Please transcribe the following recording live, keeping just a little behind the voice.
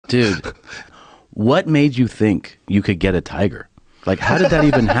Dude, what made you think you could get a tiger? Like, how did that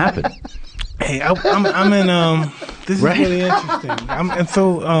even happen? Hey, I'm in this is really interesting. I'm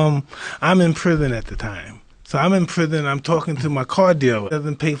in prison at the time. So I'm in prison, I'm talking to my car dealer.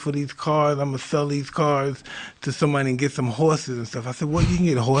 Doesn't pay for these cars, I'm gonna sell these cars to somebody and get some horses and stuff. I said, what, you can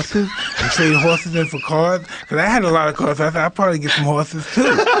get horses? And trade horses in for cars? Because I had a lot of cars, so I said, I'll probably get some horses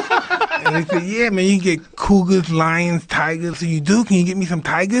too. And he said, yeah, man, you can get cougars, lions, tigers. So you do? Can you get me some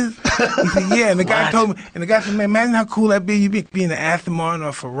tigers? He said, yeah. And the guy told me, and the guy said, man, imagine how cool that'd be. You be in an Aston Martin or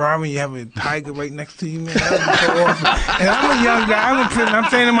a Ferrari, you have a tiger right next to you, man. That would be so awesome. And I'm a young guy, I'm in prison. I'm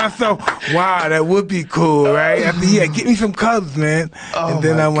saying to myself, wow, that would be cool, right? I said, yeah, get me some cubs, man. Oh, and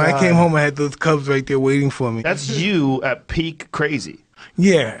then when I came home, I had those cubs right there waiting for me. That's you at peak crazy.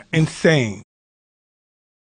 Yeah, insane.